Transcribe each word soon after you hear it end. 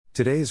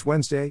Today is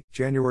Wednesday,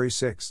 January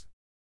 6th.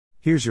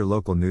 Here's your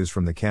local news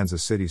from the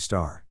Kansas City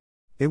Star.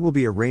 It will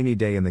be a rainy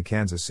day in the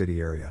Kansas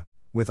City area,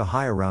 with a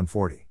high around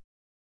 40.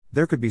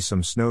 There could be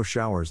some snow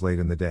showers late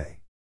in the day.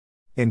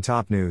 In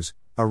top news,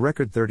 a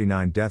record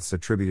 39 deaths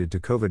attributed to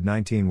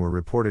COVID-19 were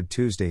reported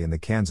Tuesday in the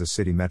Kansas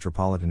City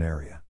metropolitan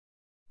area.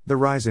 The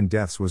rise in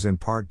deaths was in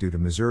part due to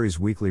Missouri's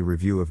weekly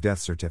review of death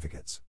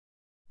certificates.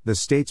 The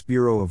state's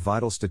Bureau of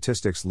Vital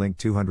Statistics linked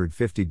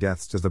 250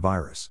 deaths to the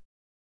virus.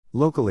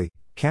 Locally,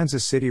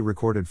 Kansas City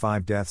recorded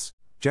 5 deaths,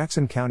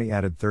 Jackson County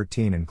added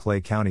 13 and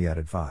Clay County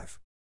added 5.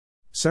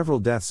 Several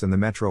deaths in the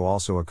metro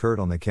also occurred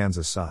on the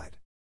Kansas side.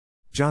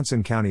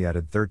 Johnson County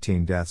added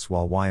 13 deaths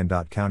while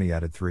Wyandotte County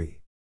added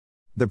 3.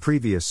 The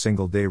previous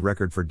single-day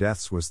record for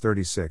deaths was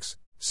 36,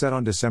 set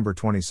on December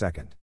 22.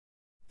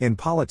 In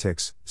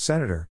politics,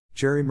 Senator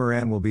Jerry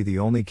Moran will be the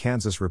only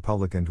Kansas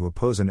Republican to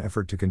oppose an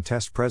effort to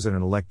contest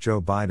President-elect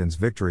Joe Biden's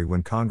victory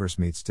when Congress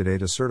meets today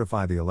to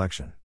certify the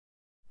election.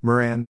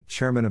 Moran,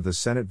 chairman of the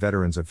Senate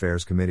Veterans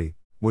Affairs Committee,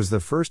 was the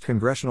first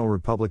congressional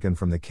Republican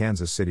from the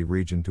Kansas City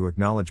region to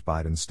acknowledge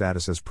Biden's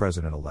status as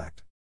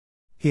president-elect.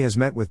 He has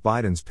met with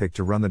Biden's pick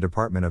to run the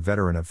Department of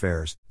Veteran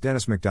Affairs,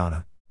 Dennis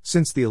McDonough,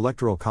 since the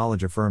Electoral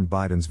College affirmed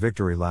Biden's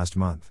victory last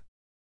month.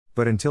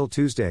 But until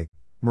Tuesday,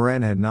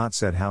 Moran had not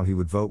said how he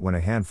would vote when a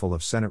handful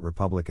of Senate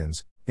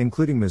Republicans,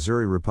 including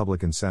Missouri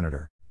Republican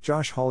Senator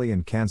Josh Hawley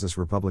and Kansas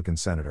Republican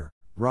Senator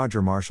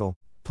Roger Marshall,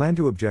 plan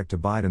to object to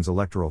Biden's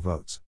electoral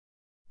votes.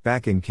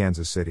 Back in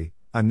Kansas City,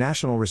 a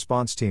national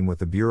response team with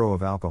the Bureau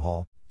of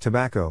Alcohol,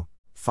 Tobacco,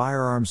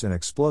 Firearms and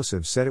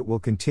Explosives said it will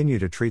continue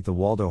to treat the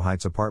Waldo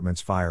Heights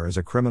Apartments fire as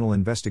a criminal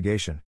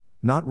investigation,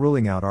 not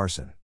ruling out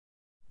arson.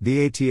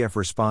 The ATF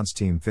response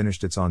team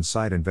finished its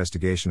on-site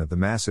investigation of the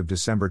massive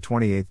December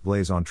 28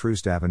 blaze on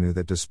Troost Avenue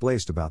that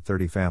displaced about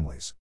 30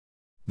 families.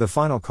 The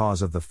final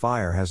cause of the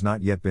fire has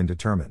not yet been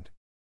determined.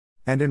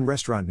 And in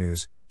restaurant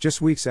news,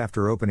 just weeks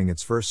after opening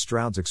its first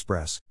Stroud's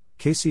Express,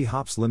 KC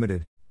Hops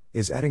Limited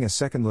is adding a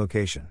second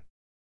location.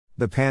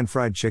 The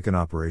pan-fried chicken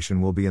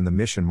operation will be in the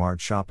Mission Mart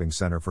Shopping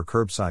Center for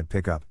curbside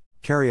pickup,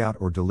 carry-out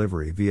or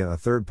delivery via a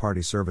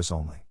third-party service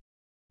only.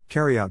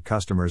 Carry-out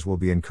customers will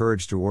be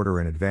encouraged to order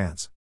in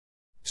advance.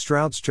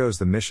 Stroud's chose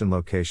the Mission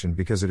location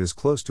because it is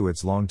close to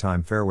its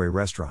longtime Fairway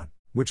restaurant,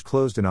 which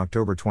closed in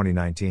October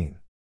 2019.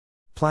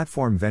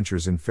 Platform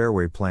Ventures in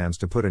Fairway plans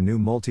to put a new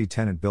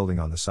multi-tenant building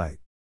on the site.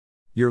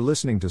 You're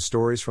listening to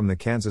stories from the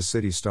Kansas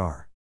City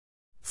Star.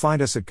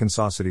 Find us at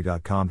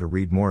kansascity.com to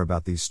read more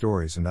about these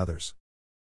stories and others.